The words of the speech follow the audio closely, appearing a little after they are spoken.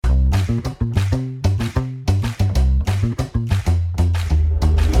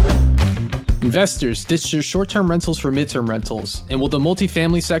Investors, ditch your short-term rentals for mid-term rentals. And will the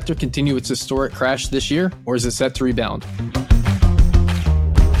multifamily sector continue its historic crash this year, or is it set to rebound?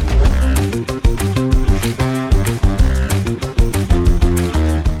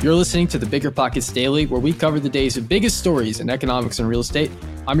 You're listening to the Bigger Pockets Daily, where we cover the day's biggest stories in economics and real estate.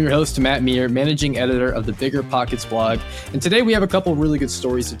 I'm your host, Matt Myre, managing editor of the Bigger Pockets blog. And today we have a couple really good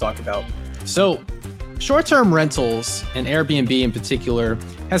stories to talk about. So, short-term rentals, and Airbnb in particular,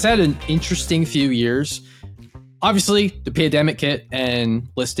 has had an interesting few years. Obviously, the pandemic hit and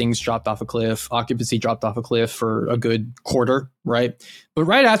listings dropped off a cliff, occupancy dropped off a cliff for a good quarter, right? But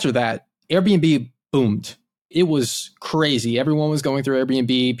right after that, Airbnb boomed. It was crazy. Everyone was going through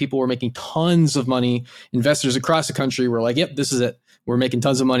Airbnb. People were making tons of money. Investors across the country were like, yep, this is it. We're making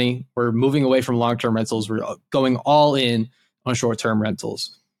tons of money. We're moving away from long-term rentals. We're going all in on short-term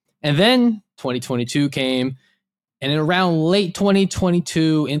rentals. And then 2022 came, and in around late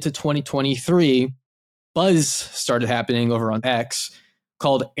 2022 into 2023, buzz started happening over on X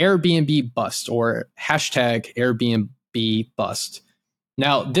called Airbnb bust, or hashtag Airbnb bust.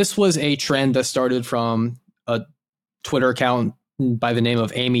 Now, this was a trend that started from a Twitter account by the name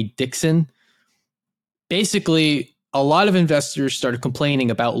of Amy Dixon. Basically, a lot of investors started complaining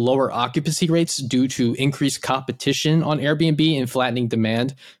about lower occupancy rates due to increased competition on Airbnb and flattening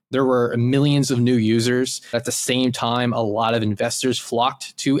demand. There were millions of new users. At the same time, a lot of investors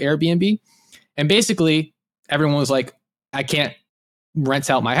flocked to Airbnb. And basically, everyone was like, I can't rent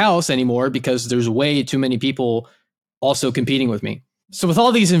out my house anymore because there's way too many people also competing with me. So with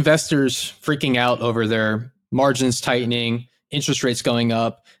all these investors freaking out over their margins tightening, interest rates going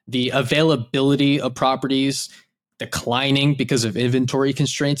up, the availability of properties declining because of inventory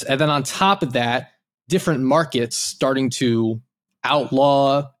constraints, and then on top of that, different markets starting to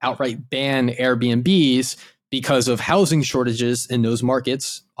outlaw, outright ban Airbnbs because of housing shortages in those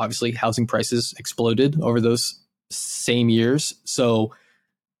markets. Obviously, housing prices exploded over those same years. So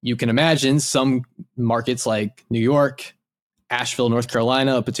you can imagine some markets like New York, Asheville, North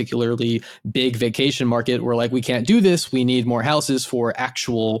Carolina, a particularly big vacation market, were like, we can't do this. We need more houses for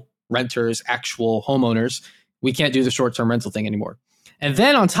actual renters, actual homeowners. We can't do the short-term rental thing anymore. And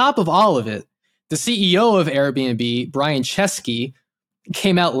then on top of all of it, the CEO of Airbnb, Brian Chesky,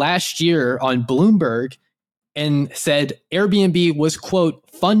 came out last year on Bloomberg and said Airbnb was, quote,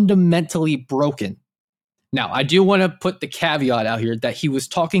 fundamentally broken. Now, I do want to put the caveat out here that he was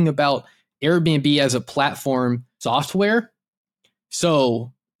talking about Airbnb as a platform software.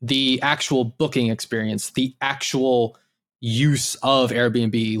 So the actual booking experience, the actual use of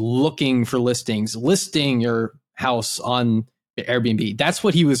Airbnb, looking for listings, listing your house on Airbnb. That's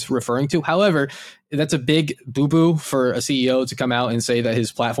what he was referring to. However, that's a big boo-boo for a CEO to come out and say that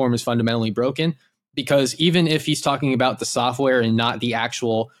his platform is fundamentally broken, because even if he's talking about the software and not the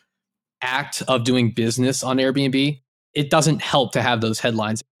actual act of doing business on Airbnb, it doesn't help to have those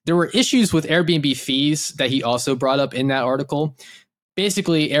headlines. There were issues with Airbnb fees that he also brought up in that article.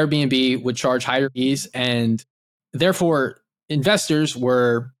 Basically, Airbnb would charge higher fees, and therefore investors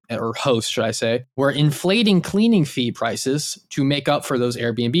were, or hosts, should I say, were inflating cleaning fee prices to make up for those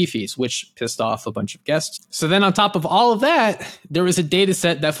Airbnb fees, which pissed off a bunch of guests. So then on top of all of that, there was a data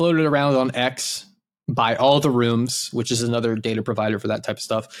set that floated around on X by All the Rooms, which is another data provider for that type of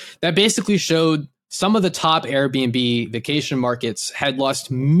stuff, that basically showed some of the top Airbnb vacation markets had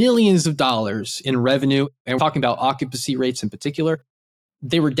lost millions of dollars in revenue. And we're talking about occupancy rates in particular.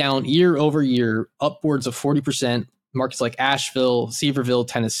 They were down year over year, upwards of 40%. Markets like Asheville, Seaverville,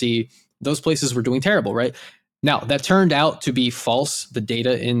 Tennessee, those places were doing terrible, right? Now, that turned out to be false, the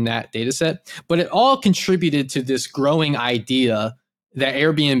data in that data set, but it all contributed to this growing idea that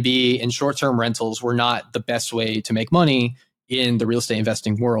Airbnb and short-term rentals were not the best way to make money in the real estate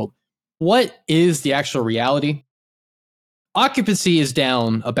investing world. What is the actual reality? Occupancy is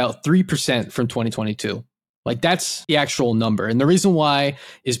down about 3% from 2022. Like, that's the actual number. And the reason why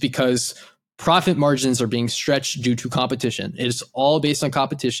is because profit margins are being stretched due to competition. It's all based on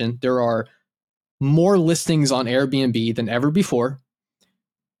competition. There are more listings on Airbnb than ever before.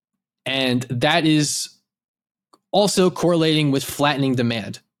 And that is also correlating with flattening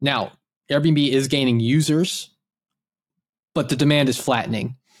demand. Now, Airbnb is gaining users, but the demand is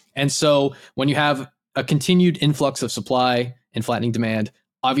flattening. And so when you have a continued influx of supply and flattening demand,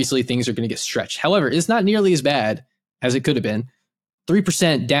 obviously things are going to get stretched. However, it's not nearly as bad as it could have been.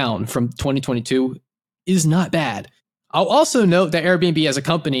 3% down from 2022 is not bad. I'll also note that Airbnb as a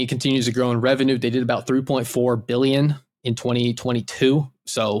company continues to grow in revenue. They did about $3.4 billion in 2022.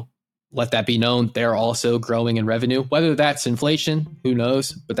 So let that be known. They're also growing in revenue. Whether that's inflation, who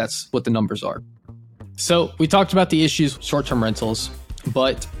knows? But that's what the numbers are. So we talked about the issues with short-term rentals,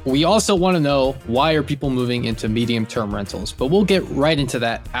 but we also want to know, why are people moving into medium-term rentals? But we'll get right into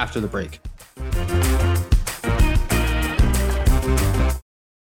that after the break.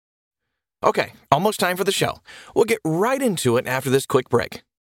 Okay, almost time for the show. We'll get right into it after this quick break.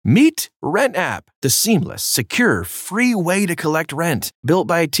 Meet Rent App, the seamless, secure, free way to collect rent. Built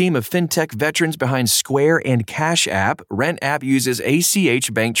by a team of fintech veterans behind Square and Cash App, Rent App uses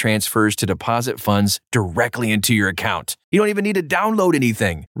ACH bank transfers to deposit funds directly into your account. You don't even need to download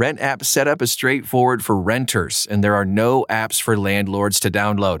anything. Rent App setup is straightforward for renters, and there are no apps for landlords to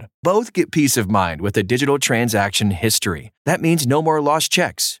download. Both get peace of mind with a digital transaction history. That means no more lost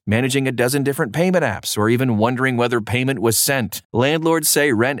checks, managing a dozen different payment apps, or even wondering whether payment was sent. Landlords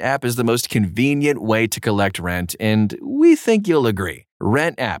say Rent App is the most convenient way to collect rent, and we think you'll agree.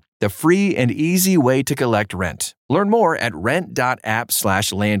 Rent App, the free and easy way to collect rent. Learn more at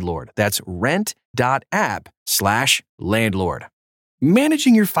rent.app/landlord. That's rent.app/landlord.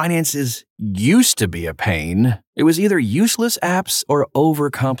 Managing your finances used to be a pain. It was either useless apps or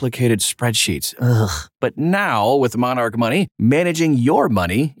overcomplicated spreadsheets. Ugh. But now, with Monarch Money, managing your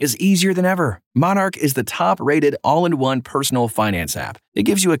money is easier than ever. Monarch is the top-rated all-in-one personal finance app. It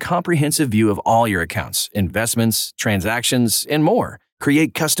gives you a comprehensive view of all your accounts, investments, transactions, and more.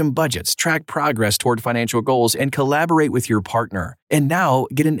 Create custom budgets, track progress toward financial goals, and collaborate with your partner. And now,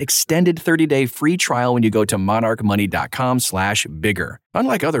 get an extended 30-day free trial when you go to monarchmoney.com/bigger.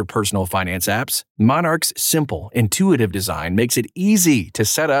 Unlike other personal finance apps, Monarch's simple, intuitive design makes it easy to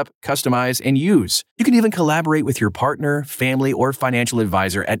set up, customize, and use. You can even collaborate with your partner, family, or financial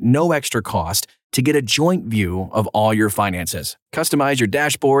advisor at no extra cost to get a joint view of all your finances. Customize your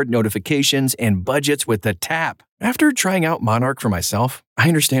dashboard, notifications, and budgets with a tap. After trying out Monarch for myself, I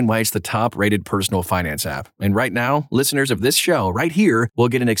understand why it's the top-rated personal finance app. And right now, listeners of this show right here will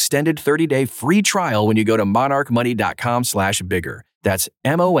get an extended 30-day free trial when you go to monarchmoney.com/bigger. That's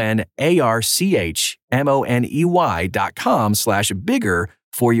monarchmoney.com/bigger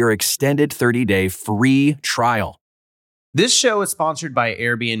for your extended 30-day free trial. This show is sponsored by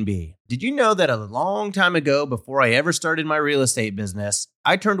Airbnb. Did you know that a long time ago, before I ever started my real estate business,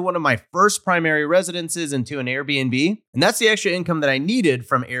 I turned one of my first primary residences into an Airbnb? And that's the extra income that I needed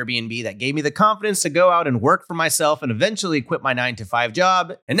from Airbnb that gave me the confidence to go out and work for myself and eventually quit my 9-to-5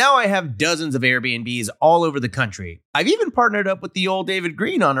 job. And now I have dozens of Airbnbs all over the country. I've even partnered up with the old David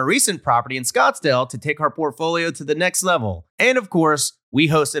Green on a recent property in Scottsdale to take our portfolio to the next level. And of course, we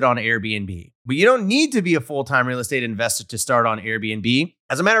host it on Airbnb. But you don't need to be a full-time real estate investor to start on Airbnb.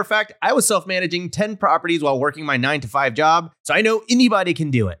 As a matter of fact, I was self-managing 10 properties while working my 9-to-5 job, so I know anybody can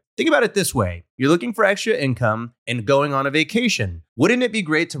do it. Think about it this way. You're looking for extra income and going on a vacation. Wouldn't it be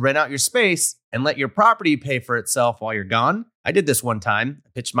great to rent out your space and let your property pay for itself while you're gone? I did this one time. I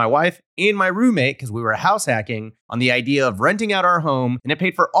pitched my wife and my roommate, because we were house hacking, on the idea of renting out our home, and it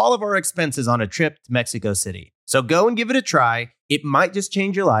paid for all of our expenses on a trip to Mexico City. So go and give it a try. It might just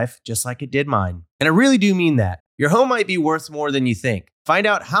change your life, just like it did mine. And I really do mean that. Your home might be worth more than you think. Find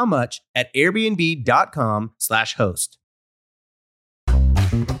out how much at airbnb.com/host.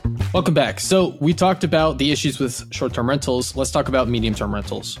 Welcome back. So we talked about the issues with short-term rentals. Let's talk about medium-term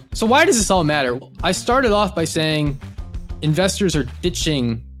rentals. So why does this all matter? I started off by saying investors are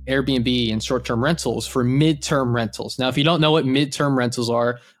ditching Airbnb and short-term rentals for mid-term rentals. Now, if you don't know what mid-term rentals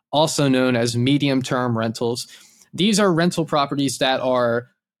are, also known as medium-term rentals, these are rental properties that are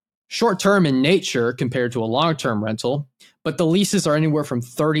short-term in nature compared to a long-term rental, but the leases are anywhere from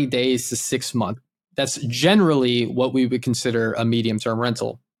 30 days to 6 months. That's generally what we would consider a medium-term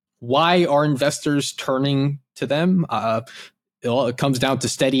rental. Why are investors turning to them? It comes down to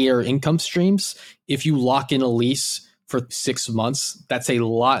steadier income streams. If you lock in a lease for 6 months, that's a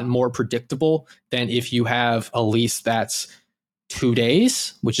lot more predictable than if you have a lease that's 2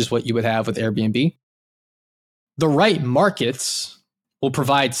 days, which is what you would have with Airbnb. The right markets will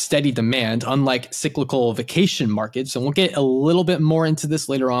provide steady demand, unlike cyclical vacation markets. And we'll get a little bit more into this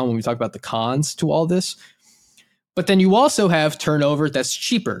later on when we talk about the cons to all this. But then you also have turnover that's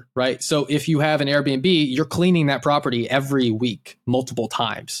cheaper, right? So if you have an Airbnb, you're cleaning that property every week, multiple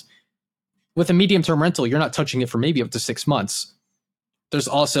times. With a medium-term rental, you're not touching it for maybe up to 6 months. There's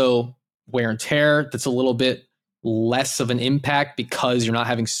also wear and tear that's a little bit less of an impact because you're not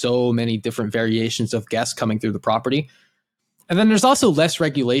having so many different variations of guests coming through the property. And then there's also less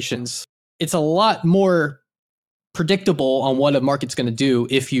regulations. It's a lot more predictable on what a market's going to do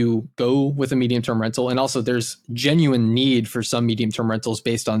if you go with a medium-term rental. And also there's genuine need for some medium-term rentals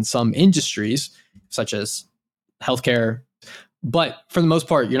based on some industries, such as healthcare. But for the most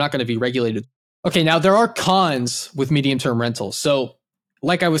part, you're not going to be regulated. Okay, now there are cons with medium-term rentals. So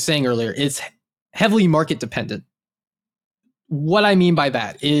like I was saying earlier, it's heavily market dependent. What I mean by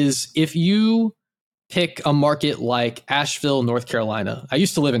that is if you pick a market like Asheville, North Carolina. I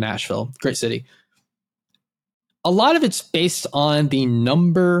used to live in Asheville, great city. A lot of it's based on the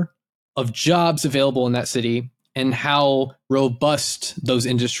number of jobs available in that city and how robust those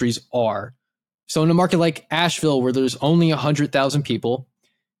industries are. So in a market like Asheville, where there's only 100,000 people,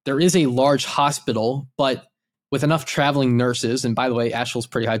 there is a large hospital, but with enough traveling nurses, and by the way, Asheville's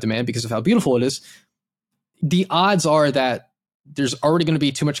pretty high demand because of how beautiful it is, the odds are that there's already going to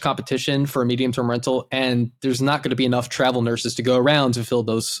be too much competition for a medium-term rental, and there's not going to be enough travel nurses to go around to fill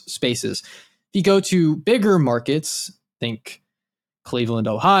those spaces. If you go to bigger markets, think Cleveland,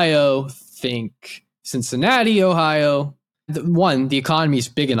 Ohio, think Cincinnati, Ohio, the economy is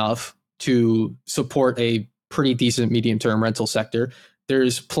big enough to support a pretty decent medium-term rental sector.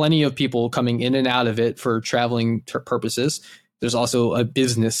 There's plenty of people coming in and out of it for traveling purposes. There's also a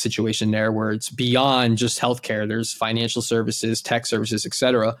business situation there where it's beyond just healthcare. There's financial services, tech services,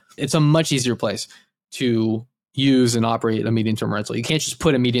 etc. It's a much easier place to use and operate a medium-term rental. You can't just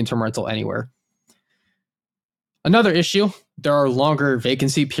put a medium-term rental anywhere. Another issue, there are longer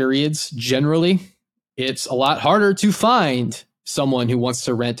vacancy periods. Generally, it's a lot harder to find someone who wants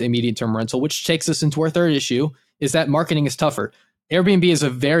to rent a medium-term rental, which takes us into our third issue, is that marketing is tougher. Airbnb is a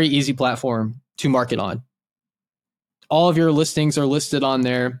very easy platform to market on. All of your listings are listed on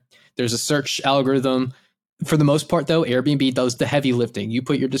there. There's a search algorithm. For the most part, though, Airbnb does the heavy lifting. You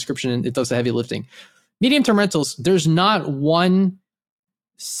put your description in, it does the heavy lifting. Medium-term rentals, there's not one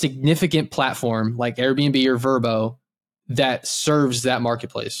significant platform like Airbnb or Vrbo that serves that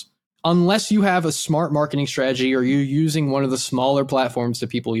marketplace. Unless you have a smart marketing strategy or you're using one of the smaller platforms that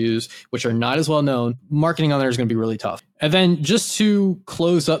people use, which are not as well known, marketing on there is going to be really tough. And then just to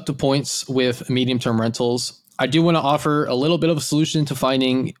close up the points with medium-term rentals, I do want to offer a little bit of a solution to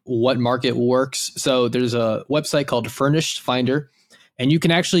finding what market works. So there's a website called Furnished Finder, and you can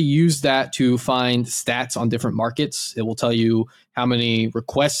actually use that to find stats on different markets. It will tell you how many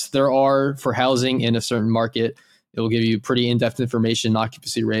requests there are for housing in a certain market. It will give you pretty in-depth information,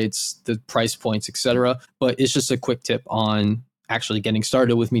 occupancy rates, the price points, etc. But it's just a quick tip on actually getting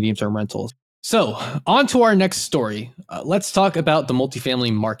started with medium-term rentals. So on to our next story. Let's talk about the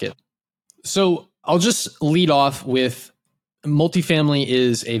multifamily market. So I'll just lead off with multifamily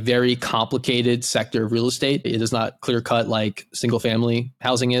is a very complicated sector of real estate. It is not clear-cut like single-family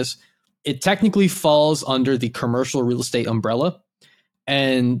housing is. It technically falls under the commercial real estate umbrella,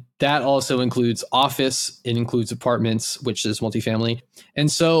 and that also includes office. It includes apartments, which is multifamily.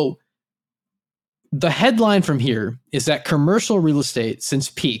 And so the headline from here is that commercial real estate since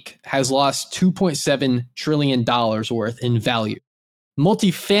peak has lost $2.7 trillion worth in value.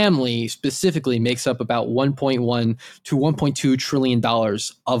 Multifamily specifically makes up about $1.1 to $1.2 trillion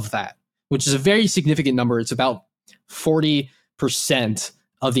of that, which is a very significant number. It's about 40%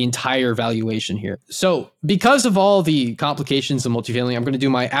 of the entire valuation here. So because of all the complications of multifamily, I'm going to do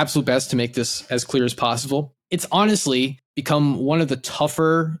my absolute best to make this as clear as possible. It's honestly become one of the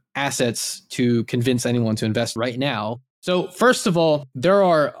tougher assets to convince anyone to invest right now. So first of all, there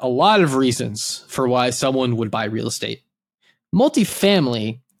are a lot of reasons for why someone would buy real estate.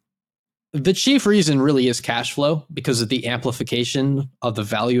 Multifamily, the chief reason really is cash flow because of the amplification of the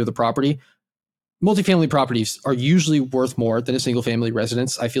value of the property. Multifamily properties are usually worth more than a single family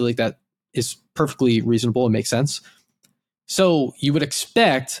residence. I feel like that is perfectly reasonable and makes sense. So you would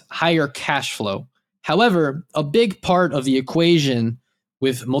expect higher cash flow. However, a big part of the equation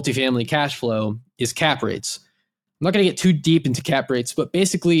with multifamily cash flow is cap rates. I'm not going to get too deep into cap rates, but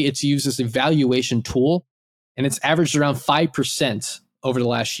basically it's used as a valuation tool, and it's averaged around 5% over the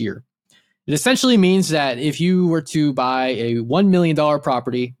last year. It essentially means that if you were to buy a $1 million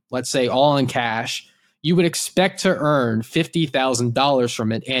property, let's say all in cash, you would expect to earn $50,000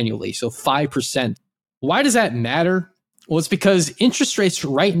 from it annually, so 5%. Why does that matter? Well, it's because interest rates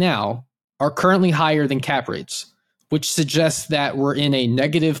right now are currently higher than cap rates, which suggests that we're in a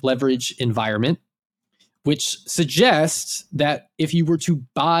negative leverage environment, which suggests that if you were to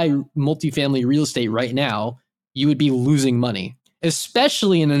buy multifamily real estate right now, you would be losing money,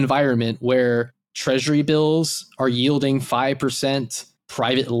 especially in an environment where treasury bills are yielding 5%.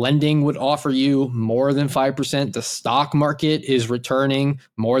 Private lending would offer you more than 5%. The stock market is returning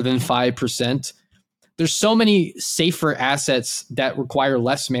more than 5%. There's so many safer assets that require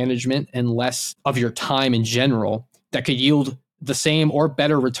less management and less of your time in general that could yield the same or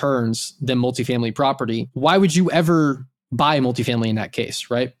better returns than multifamily property. Why would you ever buy multifamily in that case,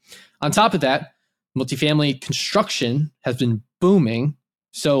 right? On top of that, multifamily construction has been booming.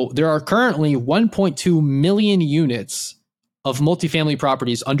 So there are currently 1.2 million units of multifamily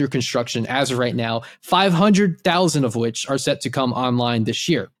properties under construction as of right now, 500,000 of which are set to come online this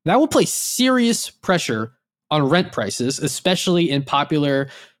year. That will place serious pressure on rent prices, especially in popular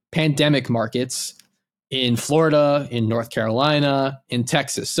pandemic markets in Florida, in North Carolina, in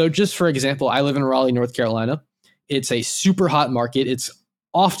Texas. So just for example, I live in Raleigh, North Carolina. It's a super hot market. It's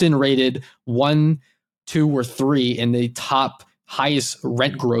often rated 1, 2, or 3 in the top highest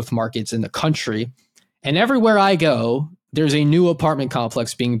rent growth markets in the country. And everywhere I go, there's a new apartment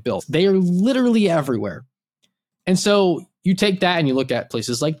complex being built. They are literally everywhere. And so you take that and you look at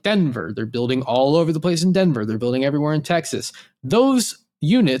places like Denver. They're building all over the place in Denver. They're building everywhere in Texas. Those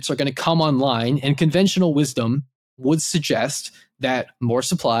units are going to come online, and conventional wisdom would suggest that more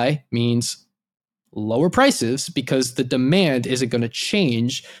supply means lower prices because the demand isn't going to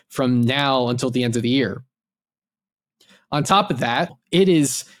change from now until the end of the year. On top of that, it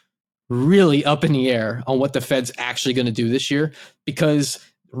is really up in the air on what the Fed's actually going to do this year, because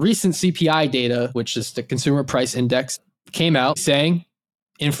recent CPI data, which is the Consumer Price Index, came out saying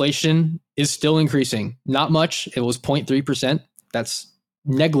inflation is still increasing. Not much. It was 0.3%. That's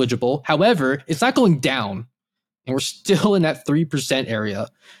negligible. However, it's not going down, and we're still in that 3% area.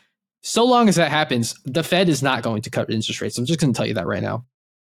 So long as that happens, the Fed is not going to cut interest rates. I'm just going to tell you that right now.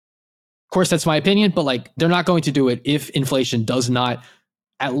 Of course, that's my opinion, but they're not going to do it if inflation does not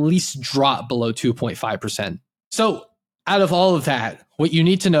at least drop below 2.5%. So out of all of that, what you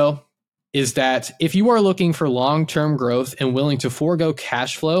need to know is that if you are looking for long-term growth and willing to forego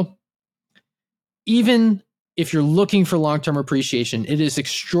cash flow, even if you're looking for long-term appreciation, it is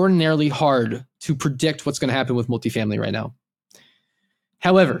extraordinarily hard to predict what's going to happen with multifamily right now.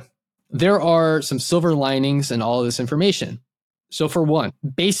 However, there are some silver linings in all of this information. So for one,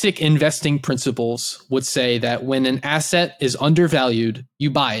 basic investing principles would say that when an asset is undervalued, you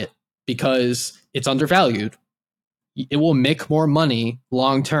buy it because it's undervalued. It will make more money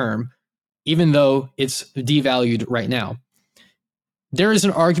long-term, even though it's devalued right now. There is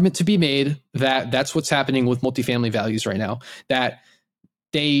an argument to be made that that's what's happening with multifamily values right now, that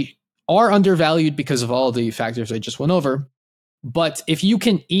they are undervalued because of all the factors I just went over. But if you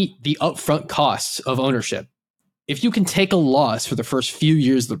can eat the upfront costs of ownership, if you can take a loss for the first few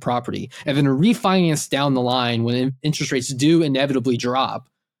years of the property and then refinance down the line when interest rates do inevitably drop,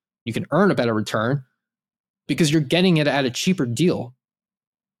 you can earn a better return because you're getting it at a cheaper deal.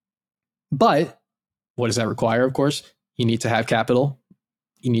 But what does that require? Of course, you need to have capital.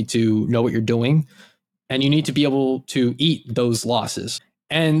 You need to know what you're doing, and you need to be able to eat those losses.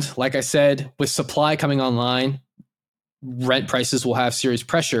 And like I said, with supply coming online, rent prices will have serious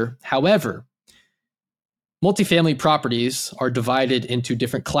pressure. However, multifamily properties are divided into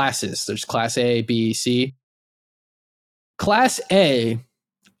different classes. There's Class A, B, C. Class A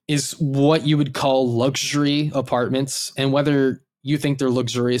is what you would call luxury apartments, and whether you think they're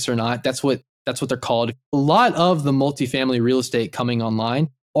luxurious or not, that's what they're called. A lot of the multifamily real estate coming online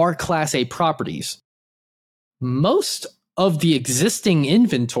are Class A properties. Most of the existing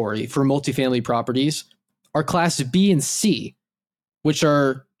inventory for multifamily properties are Class B and C, which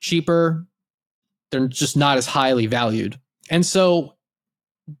are cheaper. They're just not as highly valued. And so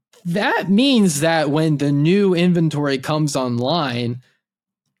that means that when the new inventory comes online,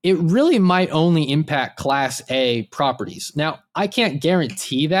 it really might only impact Class A properties. Now, I can't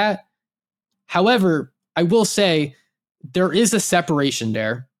guarantee that. However, I will say there is a separation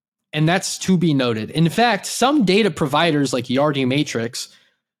there, and that's to be noted. In fact, some data providers like Yardi Matrix,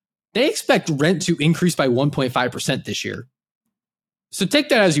 they expect rent to increase by 1.5% this year. So take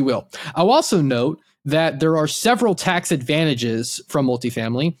that as you will. I'll also note that there are several tax advantages from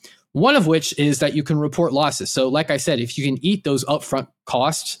multifamily, one of which is that you can report losses. So like I said, if you can eat those upfront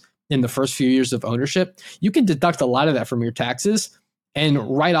costs in the first few years of ownership, you can deduct a lot of that from your taxes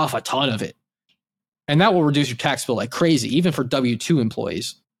and write off a ton of it. And that will reduce your tax bill like crazy, even for W-2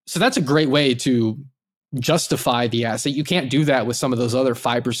 employees. So that's a great way to justify the asset. You can't do that with some of those other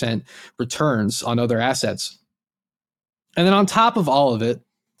 5% returns on other assets. And then on top of all of it,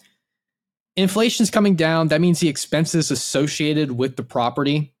 inflation's coming down. That means the expenses associated with the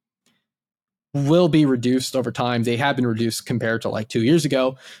property will be reduced over time. They have been reduced compared to like 2 years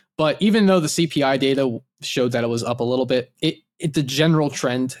ago. But even though the CPI data showed that it was up a little bit, the general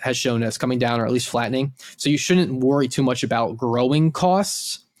trend has shown that it's coming down or at least flattening. So you shouldn't worry too much about growing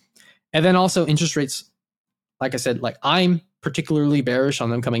costs. And then also interest rates, like I said, like I'm particularly bearish on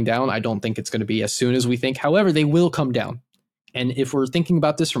them coming down. I don't think it's going to be as soon as we think. However, they will come down. And if we're thinking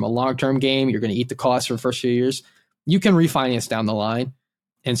about this from a long-term game, you're going to eat the cost for the first few years. You can refinance down the line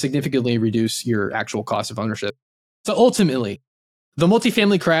and significantly reduce your actual cost of ownership. So ultimately, The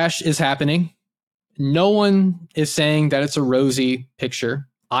multifamily crash is happening. No one is saying that it's a rosy picture.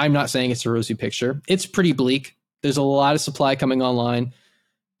 I'm not saying it's a rosy picture. It's pretty bleak. There's a lot of supply coming online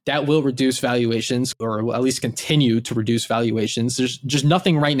that will reduce valuations, or will at least continue to reduce valuations. There's just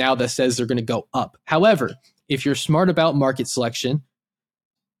nothing right now that says they're going to go up. However, if you're smart about market selection,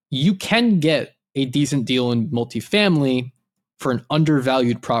 you can get a decent deal in multifamily for an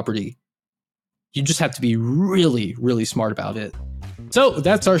undervalued property. You just have to be really, really smart about it. So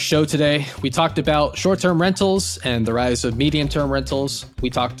that's our show today. We talked about short-term rentals and the rise of medium-term rentals. We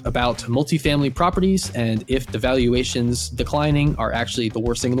talked about multifamily properties and if the valuations declining are actually the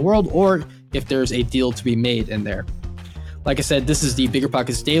worst thing in the world, or if there's a deal to be made in there. Like I said, this is the Bigger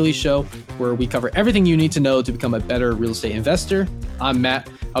Pockets Daily Show, where we cover everything you need to know to become a better real estate investor. I'm Matt.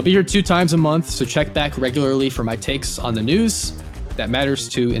 I'll be here 2 times a month, so check back regularly for my takes on the news that matters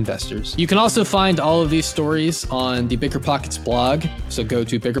to investors. You can also find all of these stories on the Bigger Pockets blog. So go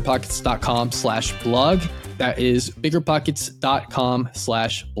to biggerpockets.com/blog. That is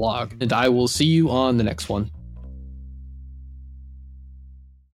biggerpockets.com/blog. And I will see you on the next one.